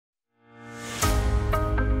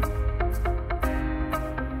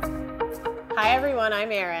Hi everyone,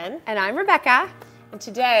 I'm Erin. And I'm Rebecca. And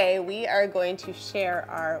today we are going to share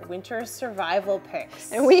our winter survival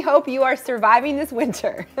picks. And we hope you are surviving this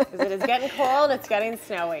winter. Because it is getting cold, it's getting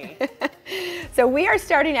snowy. So we are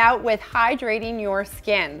starting out with hydrating your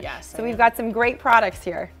skin. Yes. So we've got some great products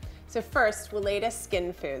here. So first, Well.ca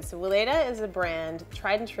Skin Food. So Well.ca is a brand,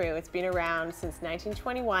 tried and true. It's been around since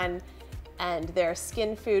 1921. And their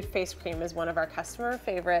Skin Food face cream is one of our customer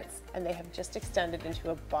favorites, and they have just extended into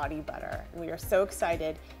a body butter. And we are so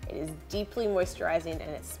excited. It is deeply moisturizing and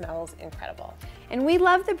it smells incredible. And we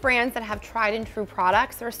love the brands that have tried and true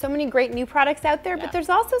products. There are so many great new products out there, but there's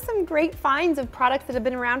also some great finds of products that have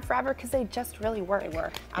been around forever because they just really work. They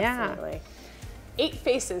work, absolutely. Yeah. 8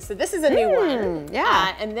 faces, so this is a new one.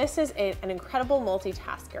 Yeah. And this is an incredible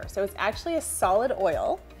multitasker. So it's actually a solid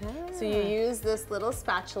oil. So you use this little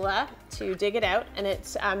spatula to dig it out, and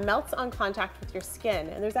it melts on contact with your skin.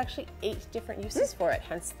 And there's actually 8 different uses for it,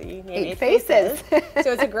 hence the name 8 faces.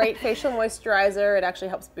 So it's a great facial moisturizer. It actually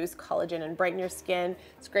helps boost collagen and brighten your skin.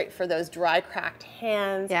 It's great for those dry, cracked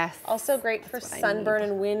hands. Yes. Also great for sunburn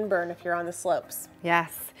and windburn if you're on the slopes.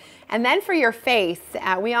 Yes. And then for your face,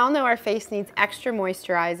 we all know our face needs extra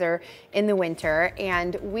moisturizer in the winter,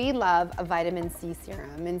 and we love a vitamin C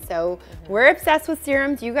serum. And so we're obsessed with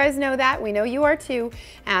serums. You guys know that. We know you are too.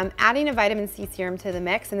 Adding a vitamin C serum to the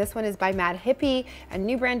mix, and this one is by Mad Hippie, a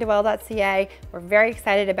new brand to Well.ca. We're very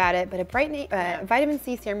excited about it, but a vitamin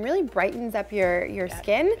C serum really brightens up your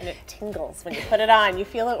skin. And it tingles when you put it on. You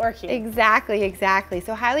feel it working. Exactly, exactly.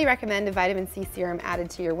 So highly recommend a vitamin C serum added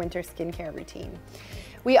to your winter skincare routine.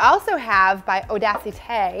 We also have, by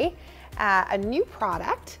Well.ca, a new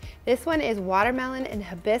product. This one is watermelon and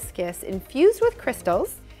hibiscus infused with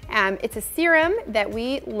crystals. It's a serum that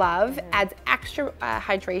we love, adds extra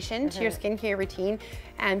hydration to your skincare routine.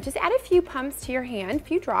 Just add a few pumps to your hand, a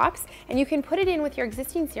few drops, and you can put it in with your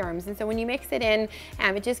existing serums. And so when you mix it in,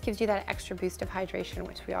 it just gives you that extra boost of hydration,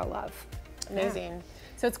 which we all love. Amazing. Yeah.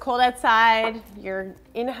 So it's cold outside, you're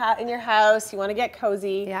in your house, you want to get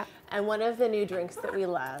cozy. Yeah. And one of the new drinks that we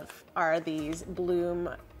love are these Bloom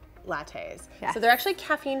lattes. Yes. So they're actually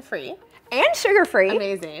caffeine-free. And sugar-free.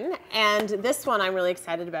 Amazing. And this one I'm really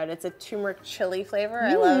excited about. It's a turmeric chili flavor.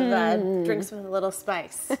 I love drinks with a little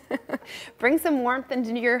spice. Bring some warmth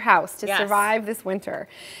into your house to survive this winter.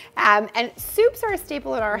 And soups are a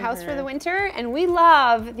staple at our house for the winter, and we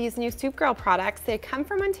love these new Soup Girl products. They come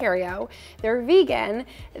from Ontario. They're vegan.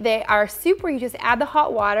 They are soup where you just add the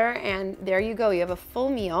hot water, and there you go. You have a full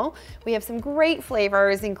meal. We have some great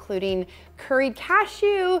flavors, including curried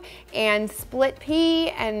cashew and split pea,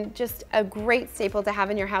 and just a great staple to have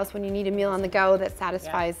in your house when you need a meal on the go that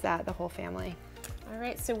satisfies the whole family. All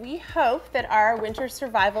right, so we hope that our winter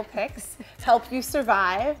survival picks help you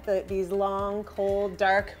survive these long, cold,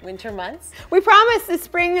 dark winter months. We promise the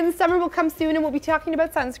spring and the summer will come soon, and we'll be talking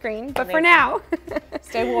about sunscreen. But for now,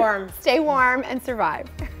 stay warm. Stay warm and survive.